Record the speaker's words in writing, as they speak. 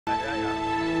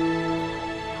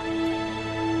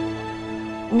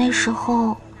那时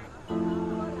候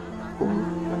我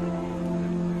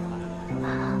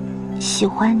喜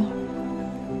欢你，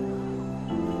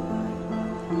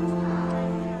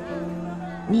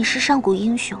你是上古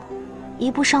英雄，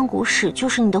一部上古史就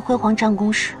是你的辉煌战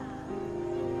功史。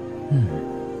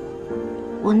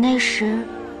我那时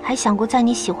还想过在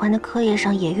你喜欢的课业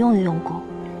上也用一用功，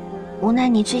无奈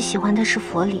你最喜欢的是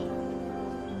佛理，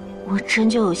我真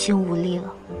就有心无力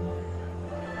了。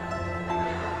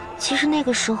其实那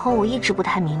个时候我一直不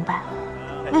太明白，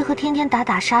为何天天打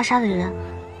打杀杀的人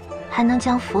还能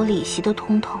将佛理习得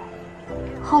通透。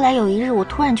后来有一日我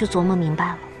突然就琢磨明白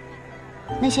了，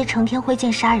那些成天挥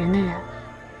剑杀人的人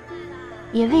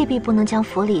也未必不能将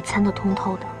佛理参得通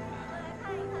透的。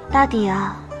大抵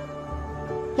啊，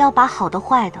要把好的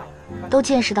坏的都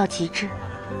见识到极致，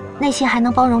内心还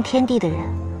能包容天地的人，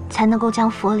才能够将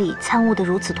佛理参悟得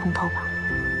如此通透吧。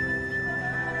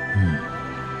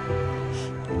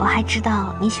我还知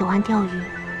道你喜欢钓鱼，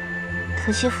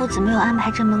可惜夫子没有安排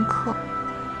这门课。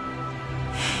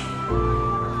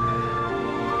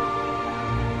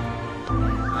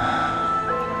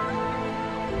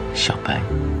小白，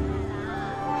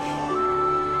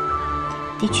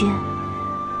帝君，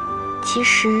其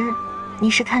实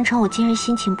你是看穿我今日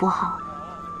心情不好，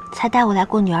才带我来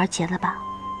过女儿节的吧？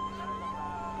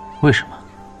为什么？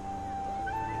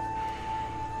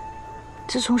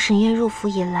自从沈夜入府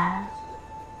以来，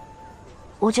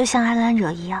我就像安澜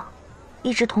惹一样，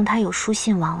一直同他有书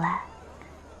信往来。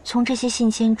从这些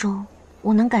信笺中，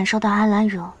我能感受到安澜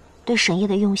惹对沈夜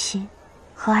的用心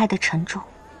和爱的沉重。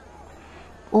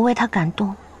我为他感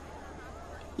动，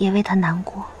也为他难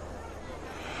过。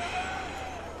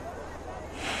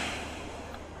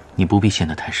你不必陷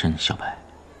得太深，小白，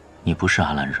你不是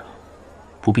安澜惹，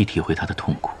不必体会他的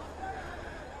痛苦。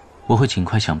我会尽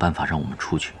快想办法让我们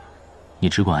出去，你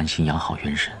只管安心养好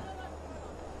元神。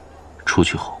出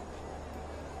去后，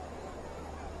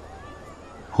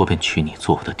我便娶你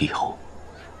做我的帝后。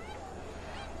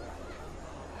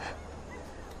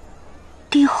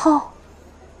帝后？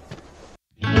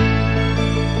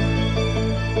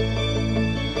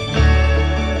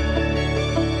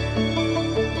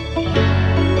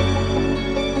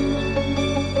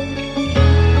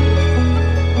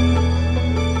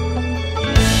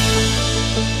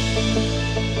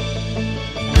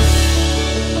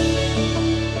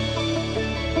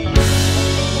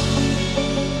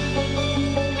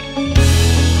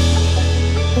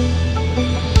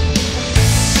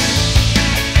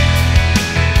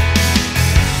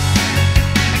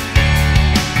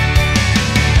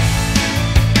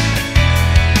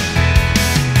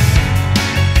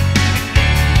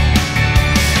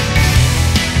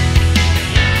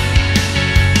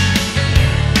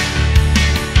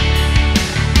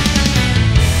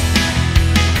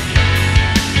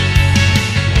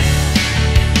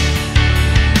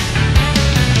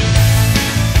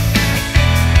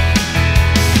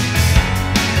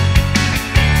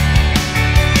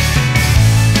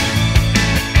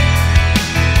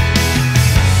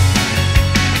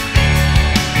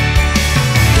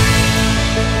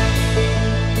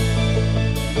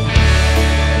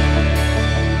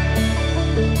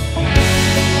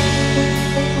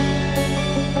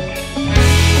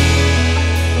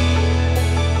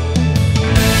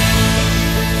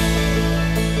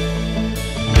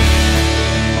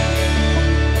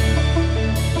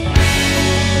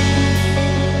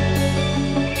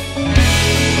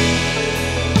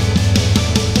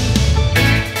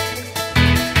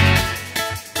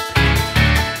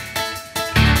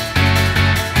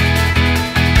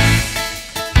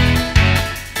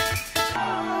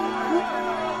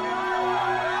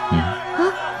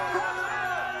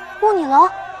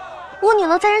巫女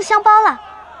楼在扔香包了，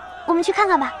我们去看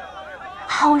看吧，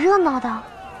好热闹的。啊，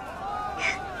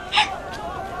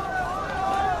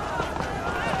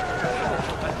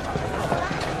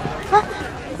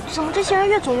怎么这些人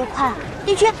越走越快啊？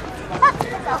帝君，啊，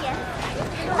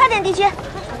快点，帝君！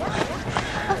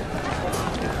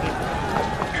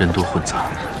人多混杂，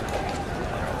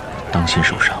当心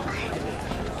受伤。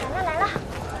来了！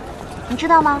你知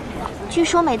道吗？据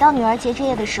说每到女儿节这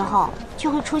夜的时候，就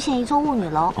会出现一座巫女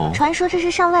楼。传说这是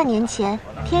上万年前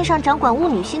天上掌管巫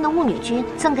女心的巫女君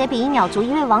赠给比翼鸟族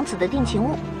一位王子的定情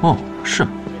物。哦，是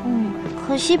吗？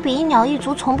可惜比翼鸟一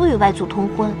族从不与外族通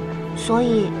婚，所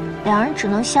以两人只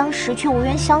能相识却无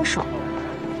缘相守，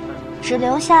只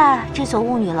留下这座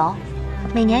巫女楼，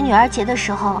每年女儿节的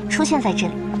时候出现在这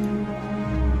里。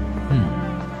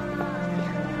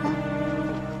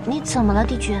你怎么了，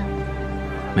帝君？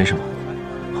没什么。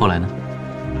后来呢？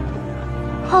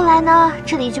后来呢？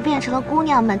这里就变成了姑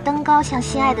娘们登高向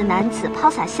心爱的男子抛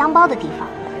洒香包的地方。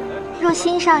若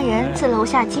心上人自楼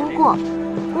下经过，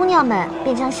姑娘们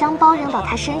便将香包扔到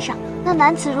他身上。那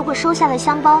男子如果收下了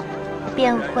香包，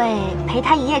便会陪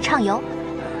他一夜畅游。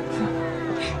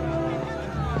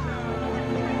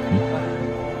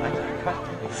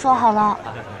说好了，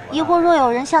以后若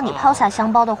有人向你抛洒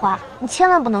香包的话，你千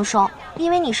万不能收，因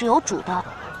为你是有主的。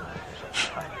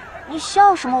你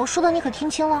笑什么？我说的你可听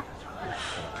清了？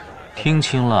听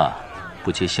清了，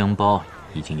不接香包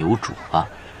已经有主了。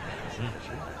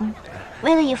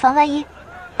为了以防万一，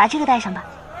把这个带上吧。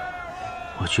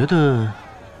我觉得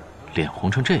脸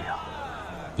红成这样，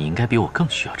你应该比我更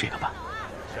需要这个吧。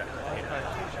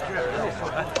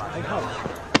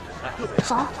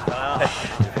走。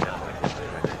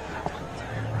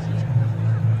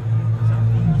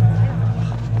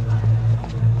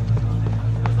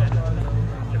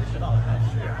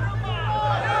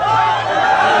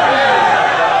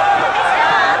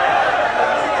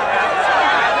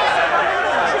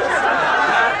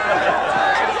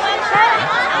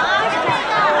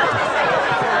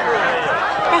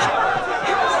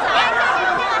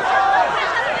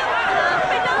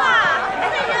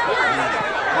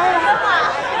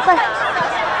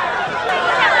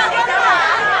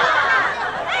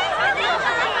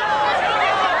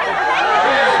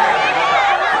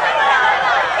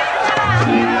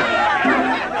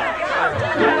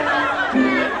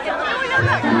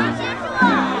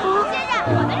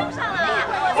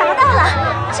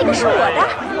这个是我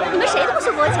的，你们谁都不许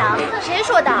给我抢！谁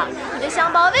说的？你的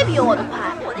香包未必有我的快。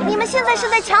你们现在是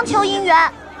在强求姻缘。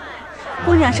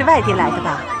姑娘是外地来的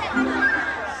吧？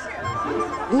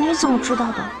你怎么知道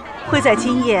的？会在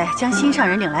今夜将心上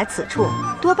人领来此处，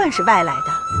多半是外来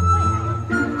的。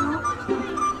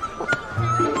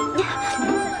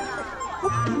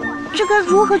这该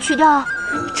如何取掉？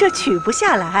这取不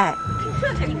下来。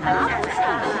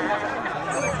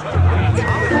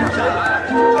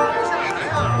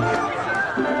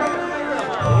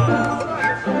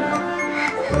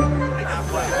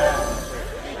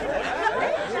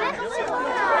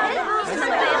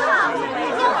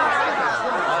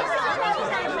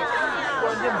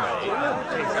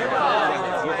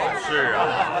是啊。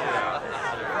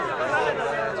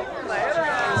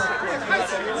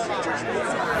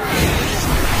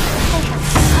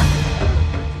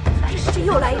这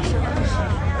又来一声。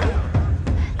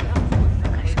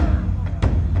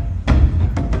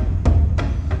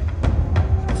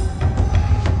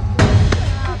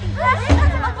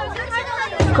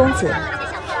公子，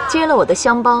接了我的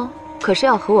香包，可是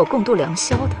要和我共度良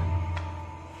宵的。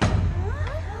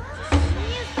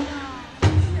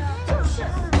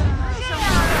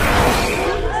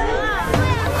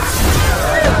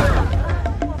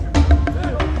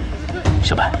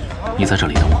小白，你在这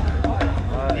里等我。